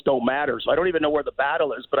games almost don't matter. So I don't even know where the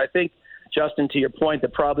battle is. But I think, Justin, to your point,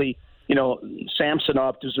 that probably,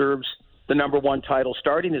 Samsonov deserves the number one title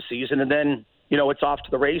starting the season. And then, it's off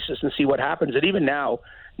to the races and see what happens. And even now,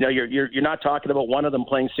 you're not talking about one of them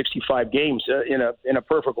playing 65 games. In a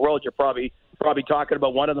perfect world, you're probably talking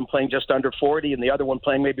about one of them playing just under 40 and the other one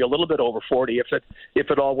playing maybe a little bit over 40 if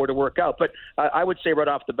it all were to work out. But I would say right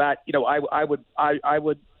off the bat, I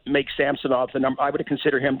would make Samsonov I would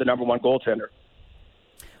consider him the number one goaltender.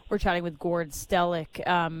 We're chatting with Gord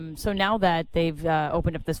Stellick. So now that they've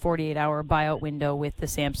opened up this 48-hour buyout window with the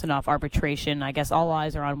Samsonov arbitration, I guess all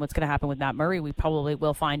eyes are on what's going to happen with Matt Murray. We probably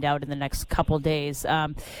will find out in the next couple days.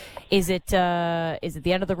 Is it the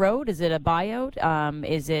end of the road? Is it a buyout?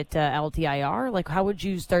 Is it LTIR? Like, how would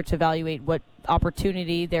you start to evaluate what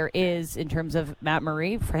opportunity there is in terms of Matt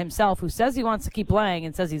Murray for himself, who says he wants to keep playing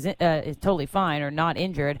and says he's is totally fine or not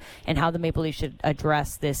injured, and how the Maple Leafs should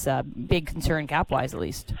address this big concern cap-wise at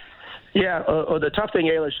least? Yeah, the tough thing,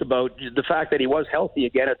 Ailish, about the fact that he was healthy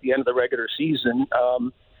again at the end of the regular season,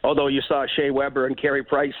 although you saw Shea Weber and Carey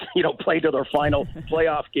Price, play to their final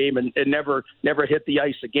playoff game and never hit the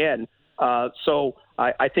ice again. So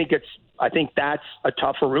I think that's a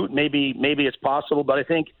tougher route. Maybe it's possible, but I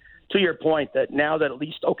think to your point that now that at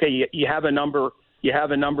least you have a number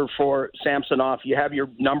for Samsonov, you have your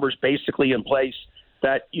numbers basically in place,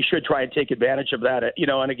 that you should try and take advantage of that.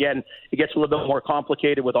 And again, it gets a little bit more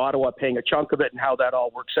complicated with Ottawa paying a chunk of it and how that all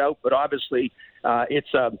works out. But obviously,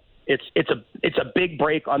 it's a big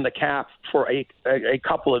break on the cap for a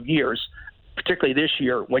couple of years, particularly this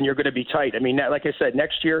year when you're going to be tight. I mean, like I said,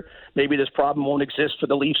 next year maybe this problem won't exist for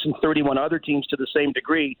the Leafs and 31 other teams to the same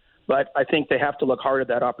degree. But I think they have to look hard at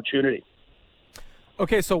that opportunity.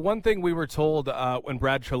 Okay, so one thing we were told when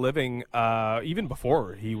Brad Treliving, even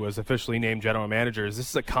before he was officially named general manager, is this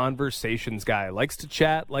is a conversations guy. Likes to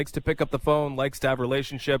chat, likes to pick up the phone, likes to have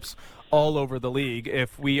relationships all over the league.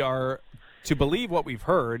 If we are to believe what we've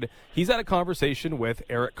heard, he's had a conversation with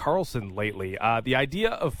Erik Karlsson lately. The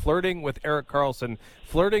idea of flirting with Erik Karlsson,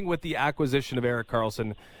 flirting with the acquisition of Erik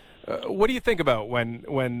Karlsson, what do you think about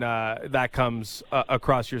when that comes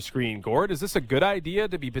across your screen, Gord? Is this a good idea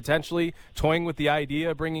to be potentially toying with the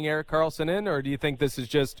idea of bringing Erik Karlsson in, or do you think this is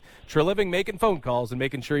just Treliving making phone calls and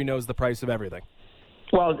making sure he knows the price of everything?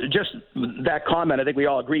 Well, just that comment, I think we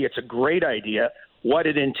all agree it's a great idea. What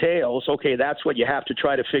it entails, that's what you have to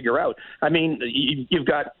try to figure out. I mean, you've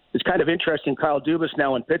got, it's kind of interesting, Kyle Dubas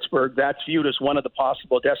now in Pittsburgh, that's viewed as one of the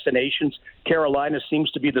possible destinations. Carolina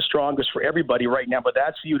seems to be the strongest for everybody right now, but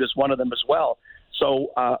that's viewed as one of them as well.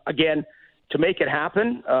 So, again, to make it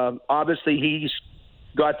happen, obviously he's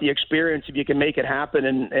got the experience if you can make it happen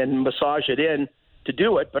and massage it in to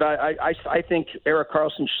do it. But I think Erik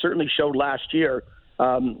Karlsson certainly showed last year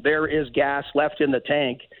there is gas left in the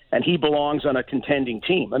tank, and he belongs on a contending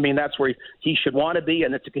team. I mean, that's where he should want to be,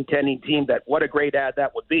 and it's a contending team. That what a great ad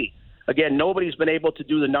that would be. Again, nobody's been able to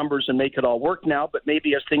do the numbers and make it all work now, but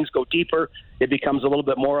maybe as things go deeper, it becomes a little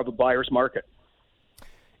bit more of a buyer's market.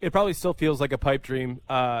 It probably still feels like a pipe dream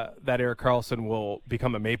that Erik Karlsson will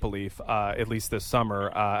become a Maple Leaf, at least this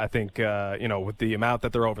summer. I think, with the amount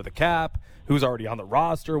that they're over the cap, who's already on the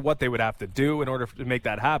roster, what they would have to do in order to make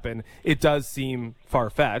that happen, it does seem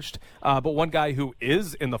far-fetched. But one guy who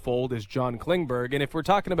is in the fold is John Klingberg. And if we're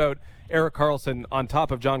talking about Erik Karlsson on top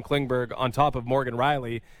of John Klingberg, on top of Morgan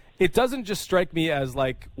Rielly, it doesn't just strike me as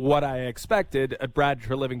like what I expected a Brad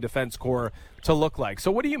Treliving defense core to look like. So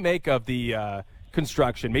what do you make of the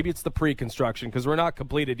construction? Maybe it's the pre-construction because we're not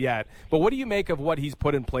completed yet. But what do you make of what he's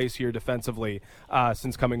put in place here defensively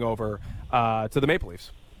since coming over to the Maple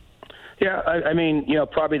Leafs? Yeah, I mean,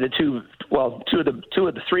 probably two of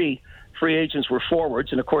the three free agents were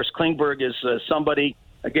forwards, and of course Klingberg is somebody.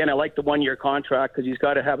 Again, I like the one-year contract because he's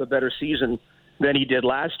got to have a better season than he did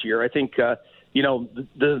last year. I think the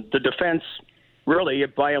defense really,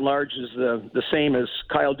 by and large, is the same as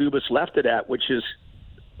Kyle Dubas left it at, which is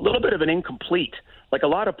a little bit of an incomplete, like a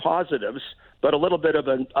lot of positives, but a little bit of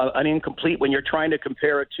an incomplete when you're trying to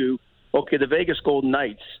compare it to, the Vegas Golden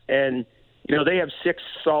Knights. And, they have 6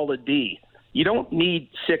 solid D. You don't need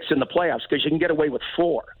 6 in the playoffs because you can get away with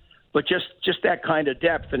 4. But just that kind of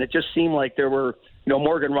depth. And it just seemed like there were,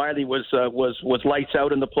 Morgan Rielly was lights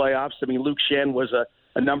out in the playoffs. I mean, Luke Schenn was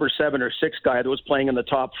a number 7 or 6 guy that was playing in the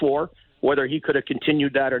top 4. Whether he could have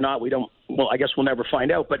continued that or not, I guess we'll never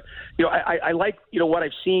find out. But, I like, what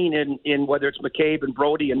I've seen in whether it's McCabe and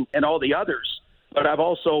Brody and all the others. But I've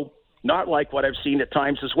also not liked what I've seen at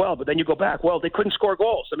times as well. But then you go back, they couldn't score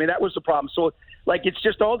goals. I mean, that was the problem. So, it's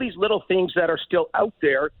just all these little things that are still out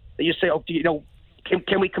there that you say,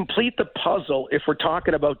 can we complete the puzzle if we're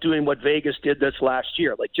talking about doing what Vegas did this last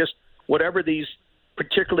year? Like just whatever these,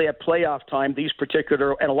 particularly at playoff time, these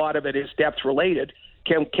particular, and a lot of it is depth related,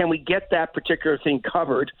 Can we get that particular thing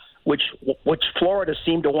covered, which Florida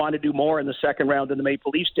seemed to want to do more in the second round than the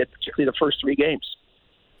Maple Leafs did, particularly the first 3 games?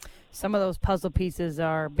 Some of those puzzle pieces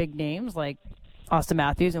are big names like Austin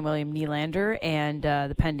Matthews and William Nylander and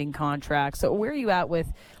the pending contract. So where are you at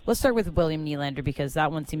with – let's start with William Nylander because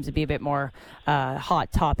that one seems to be a bit more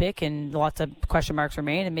hot topic and lots of question marks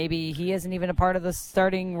remain, and maybe he isn't even a part of the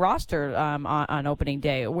starting roster on opening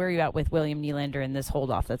day. Where are you at with William Nylander and this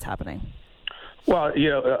hold-off that's happening? Well,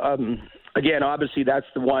 again, obviously that's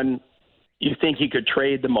the one you think he could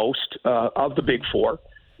trade the most of the big 4.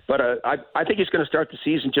 But I think he's going to start the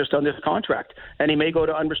season just on this contract, and he may go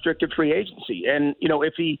to unrestricted free agency. And,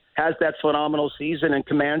 if he has that phenomenal season and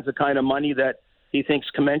commands the kind of money that he thinks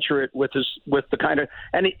commensurate with the kind of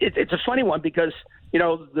 – and it's a funny one because,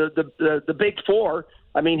 the big 4 –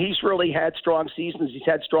 I mean, he's really had strong seasons. He's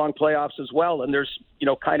had strong playoffs as well, and there's,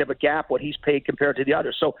 kind of a gap what he's paid compared to the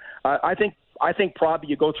others. So I think probably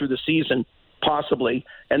you go through the season possibly,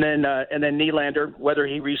 and then Nylander, whether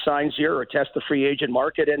he re-signs here or tests the free agent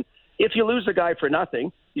market. And if you lose the guy for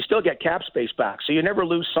nothing, you still get cap space back. So you never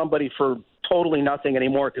lose somebody for totally nothing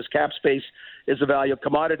anymore because cap space is a value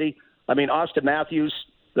commodity. I mean, Austin Matthews,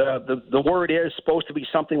 the word is supposed to be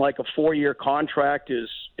something like a 4-year contract is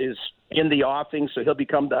in the offing, so he'll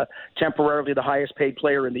become temporarily the highest paid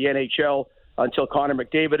player in the NHL until Connor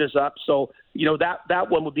McDavid is up. So, that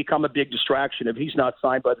one would become a big distraction if he's not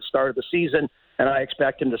signed by the start of the season, and I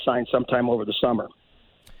expect him to sign sometime over the summer.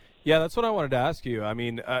 Yeah, that's what I wanted to ask you. I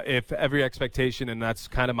mean, if every expectation, and that's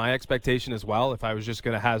kind of my expectation as well, if I was just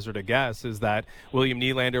going to hazard a guess, is that William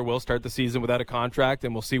Nylander will start the season without a contract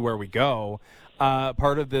and we'll see where we go.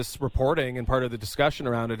 Part of this reporting and part of the discussion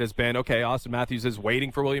around it has been, okay, Austin Matthews is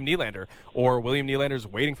waiting for William Nylander, or William Nylander is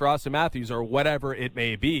waiting for Austin Matthews, or whatever it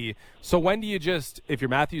may be. So when do you just, if you're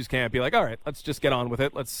Matthews camp, be like, all right, let's just get on with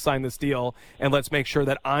it. Let's sign this deal, and let's make sure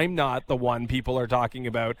that I'm not the one people are talking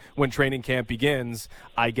about when training camp begins,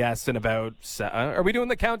 I guess, in about, are we doing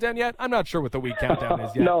the countdown yet? I'm not sure what the week countdown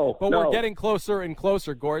is yet. No. We're getting closer and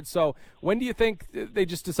closer, Gord. So when do you think they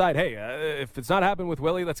just decide, hey, if it's not happening with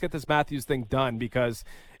Willie, let's get this Matthews thing done? Because,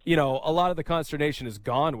 a lot of the consternation is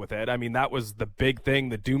gone with it. I mean, that was the big thing.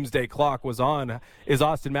 The doomsday clock was on. Is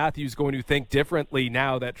Austin Matthews going to think differently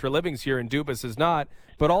now that Treliving's here and Dubas is not?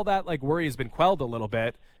 But all that worry has been quelled a little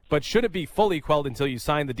bit. But should it be fully quelled until you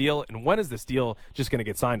sign the deal? And when is this deal just going to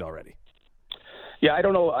get signed already? Yeah, I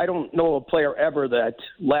don't know a player ever that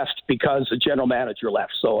left because a general manager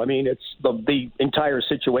left. So, I mean, it's the entire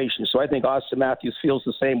situation. So I think Austin Matthews feels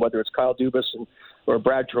the same, whether it's Kyle Dubas or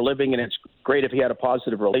Brad Treliving, and it's great if he had a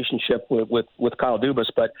positive relationship with Kyle Dubas.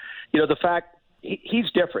 But, the fact he's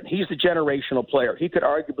different. He's the generational player. He could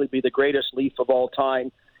arguably be the greatest Leaf of all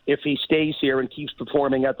time if he stays here and keeps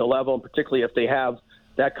performing at the level, and particularly if they have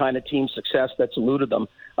that kind of team success that's eluded them.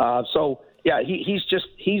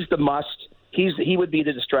 He's the must. He would be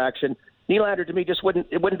the distraction. Nylander, to me,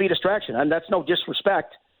 it wouldn't be a distraction. And that's no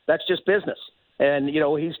disrespect. That's just business. And,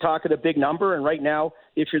 he's talking a big number. And right now,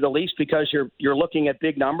 if you're the Leafs, because you're looking at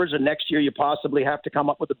big numbers, and next year you possibly have to come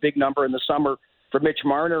up with a big number in the summer for Mitch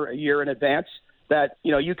Marner a year in advance, that,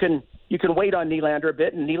 you can wait on Nylander a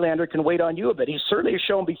bit, and Nylander can wait on you a bit. He certainly has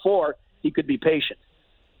shown before he could be patient.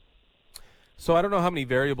 So I don't know how many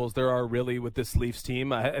variables there are really with this Leafs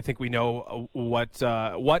team. I think we know what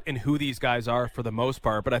and who these guys are for the most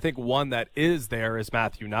part. But I think one that is there is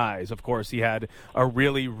Matthew Knies. Of course, he had a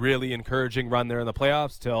really, really encouraging run there in the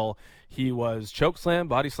playoffs till he was chokeslammed,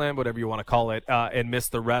 body slammed, whatever you want to call it, and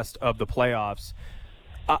missed the rest of the playoffs.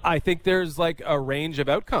 I think there's a range of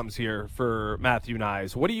outcomes here for Matthew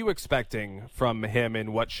Knies. What are you expecting from him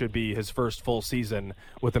in what should be his first full season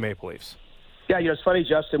with the Maple Leafs? Yeah, it's funny,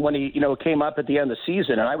 Justin, when he, came up at the end of the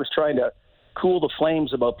season, and I was trying to cool the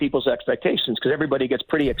flames about people's expectations because everybody gets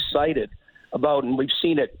pretty excited about, and we've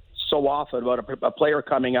seen it so often about a player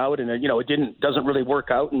coming out and, it doesn't really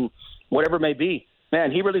work out and whatever it may be. Man,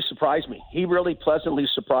 he really surprised me. He really pleasantly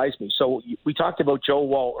surprised me. So we talked about Joe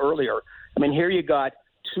Woll earlier. I mean, here you got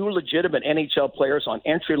two legitimate NHL players on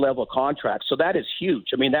entry-level contracts. So that is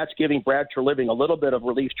huge. I mean, that's giving Brad Treliving a little bit of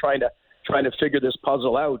relief trying to figure this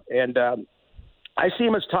puzzle out. And, I see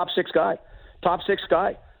him as top six guy.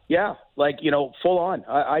 Yeah, full on.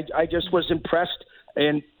 I just was impressed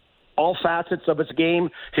in all facets of his game,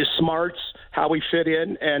 his smarts, how he fit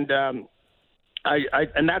in, and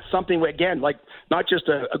and that's something again, not just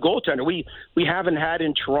a goaltender. We haven't had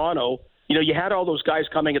in Toronto. You had all those guys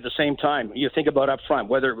coming at the same time. You think about up front,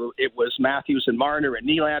 whether it was Matthews and Marner and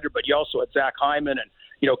Nylander, but you also had Zach Hyman and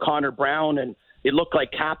Connor Brown, and it looked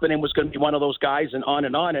like Kapanen was going to be one of those guys, and on.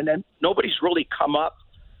 And then nobody's really come up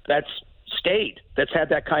that's had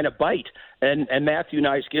that kind of bite. And Matthew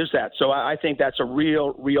Knies gives that. So I think that's a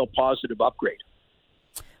real, real positive upgrade.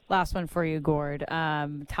 Last one for you, Gord.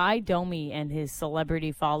 Ty Domi and his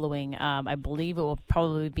celebrity following, I believe it will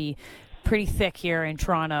probably be pretty thick here in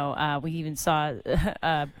Toronto. We even saw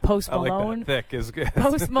Post Malone. I like that. Thick is good.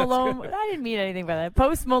 Post Malone. I didn't mean anything by that.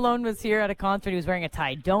 Post Malone was here at a concert. He was wearing a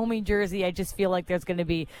Ty Domi jersey. I just feel like there's going to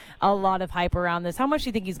be a lot of hype around this. How much do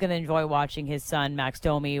you think he's going to enjoy watching his son, Max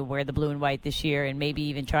Domi, wear the blue and white this year and maybe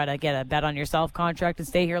even try to get a bet on yourself contract and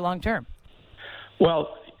stay here long term?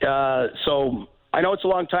 Well, so I know it's a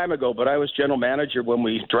long time ago, but I was general manager when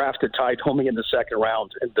we drafted Ty Domi in the second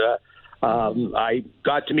round. And I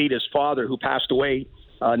got to meet his father, who passed away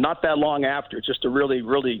not that long after. Just a really,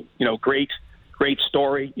 really, great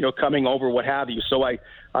story, coming over, what have you. So I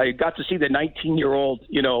got to see the 19-year-old,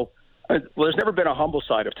 there's never been a humble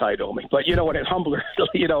side of Ty Domi, but what a humbler,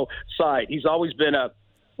 side. He's always been a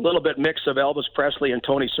little bit mix of Elvis Presley and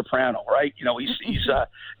Tony Soprano, right? But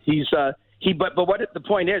what the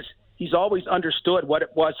point is, he's always understood what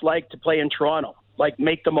it was like to play in Toronto. like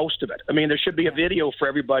make the most of it. I mean, there should be a video for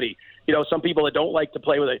everybody. You know, some people that don't like to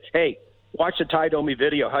play with it. Hey, watch the Ty Domi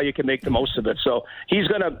video, how you can make the most of it. So he's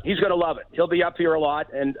gonna love it. He'll be up here a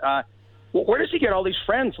lot. And where does he get all these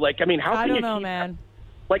friends? Like, I mean, how I can don't know, man.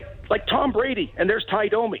 Like Tom Brady, and there's Ty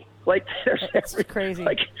Domi. Like, it's crazy.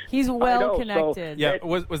 Like, he's well connected. So, yeah,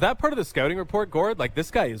 was that part of the scouting report, Gord? Like,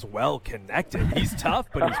 this guy is well connected. He's tough,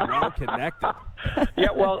 but he's well connected.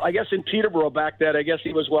 Yeah, well, I guess in Peterborough back then, I guess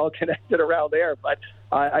he was well connected around there. But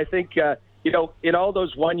I think you know, in all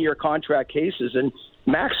those one-year contract cases, and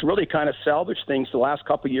Max really kind of salvaged things the last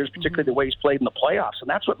couple of years, particularly the way he's played in the playoffs, and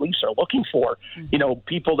that's what Leafs are looking for. You know,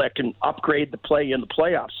 people that can upgrade the play in the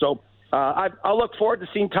playoffs. So I'll look forward to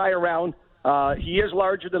seeing Ty around. He is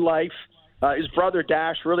larger than life. His brother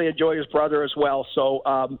Dash, really enjoy his brother as well. So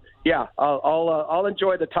yeah, I'll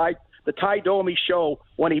enjoy the Ty Domi show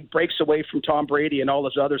when he breaks away from Tom Brady and all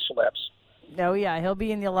those other celebs. Oh, yeah, he'll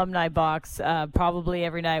be in the alumni box probably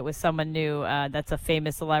every night with someone new that's a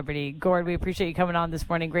famous celebrity. Gord, we appreciate you coming on this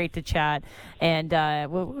morning. Great to chat. And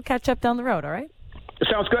we'll catch up down the road, all right?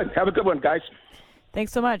 Sounds good. Have a good one, guys.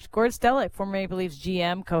 Thanks so much. Gord Stellick, former Maple Leafs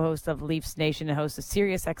GM, co-host of Leafs Nation and host of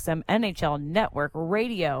Sirius XM NHL Network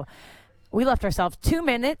Radio. We left ourselves 2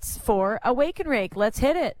 minutes for a Wake and Rake. Let's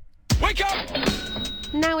hit it. Wake up!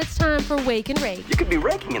 Now it's time for Wake and Rake You could be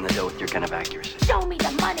raking in the dough with your kind of accuracy. Show me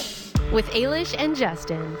the money. with Ailish and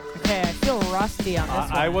Justin. Okay, I feel rusty on this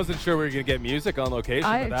one. I wasn't sure we were going to get music on location,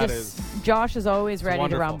 but that is... Josh is always ready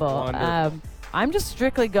to rumble. I'm just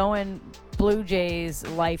strictly going Blue Jays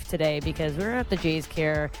life today because we're at the Jays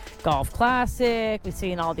Care Golf Classic. We've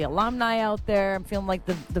seen all the alumni out there. I'm feeling like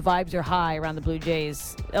the vibes are high around the Blue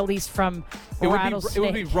Jays, at least from Rattlesnake. It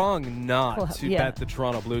would be wrong not to bet the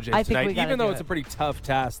Toronto Blue Jays tonight, even though it's a pretty tough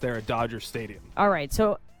task there at Dodger Stadium. All right,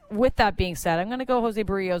 so with that being said, I'm going to go Jose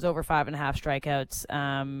Barrios over 5.5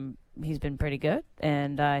 strikeouts. He's been pretty good,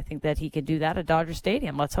 and I think that he could do that at Dodger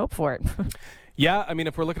Stadium. Let's hope for it. Yeah, I mean,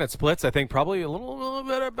 if we're looking at splits, I think probably a little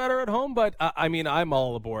bit better at home. But, I mean, I'm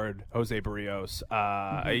all aboard Jose Barrios.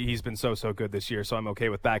 He's been so good this year, so I'm okay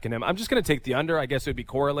with backing him. I'm just going to take the under. I guess it would be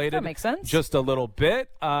correlated. That makes sense. Just a little bit.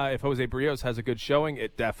 If Jose Barrios has a good showing,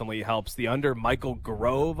 it definitely helps the under. Michael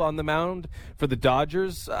Grove on the mound for the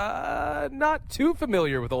Dodgers. Not too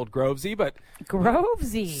familiar with old Grovesy, but...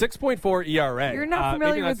 Grovesy? 6.4 ERA. You're not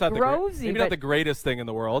familiar with Grovesy. Maybe not the greatest thing in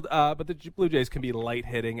the world, but the Blue Jays can be light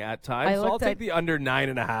hitting at times. So I'll take the under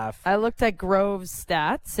 9.5. I looked at Grove's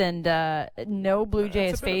stats, and no Blue Jay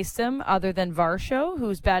has faced him other than Varsho,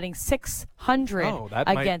 who's batting 600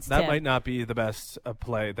 against him. That might not be the best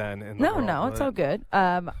play then. In the world, no, it's all good.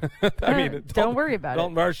 I mean, don't worry about it.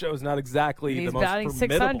 Dalton Varsho is not exactly the most formidable. He's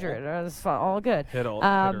batting 600. It's all good. Hitter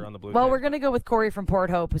on the Blue Jays. Well, we're going to go with Corey from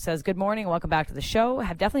Port Hope, who says, good morning, welcome back to the show.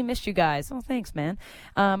 Have definitely missed you guys. Oh, thanks, man.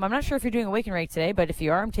 I'm not sure if you're doing a Wake and Rake today, but if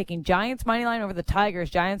you are, I'm taking Giants money line over the Tigers.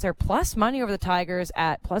 Giants are plus money over the Tigers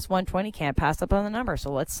at plus 120. Can't pass up on the number,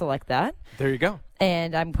 so let's select that. There you go.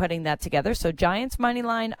 And I'm putting that together. So Giants money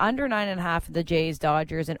line, under 9.5 the Jays,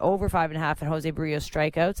 Dodgers, and over 5.5 at Jose Barrios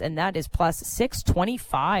strikeouts, and that is plus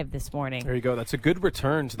 625 this morning. There you go. That's a good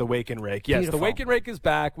return to the Wake and Rake. Yes, beautiful. The Wake and Rake is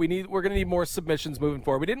back. We're going to need more submissions moving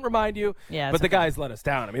forward. We didn't remind you, but the guys let us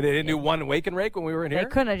down. I mean, they didn't do one Wake and Rake when we were in here. They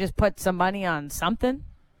couldn't have just put some money on something.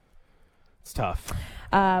 It's tough.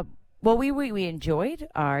 Well, we enjoyed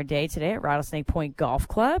our day today at Rattlesnake Point Golf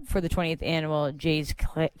Club for the 20th annual Jays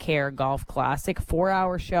Care Golf Classic.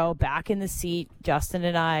 4-hour show, back in the seat. Justin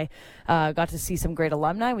and I got to see some great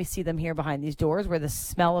alumni. We see them here behind these doors where the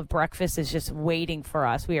smell of breakfast is just waiting for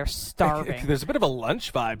us. We are starving. There's a bit of a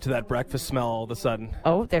lunch vibe to that breakfast smell all of a sudden.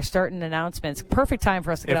 Oh, they're starting announcements. Perfect time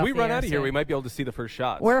for us to get off the air. If we run out of here, we might be able to see the first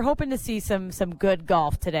shots. We're hoping to see some good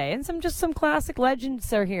golf today, and some classic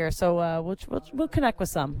legends are here. So we'll connect with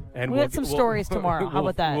some. And we'll get some stories tomorrow. How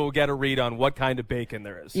about that? We'll get a read on what kind of bacon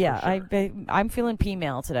there is. Yeah, sure. I'm feeling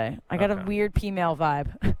P-mail today. I got a weird P-mail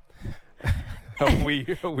vibe. a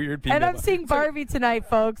weird P-mail. And I'm seeing Barbie tonight,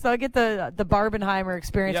 folks. I'll get the Barbenheimer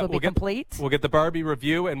experience will be complete. We'll get the Barbie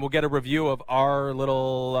review, and we'll get a review of our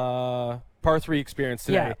little par 3 experience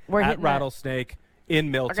today at Rattlesnake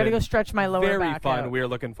in Milton. I got to go stretch my lower back. Very fun. Out. We are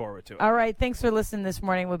looking forward to it. All right. Thanks for listening this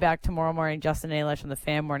morning. We'll be back tomorrow morning. Justin Ailish on the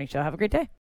Fan Morning Show. Have a great day.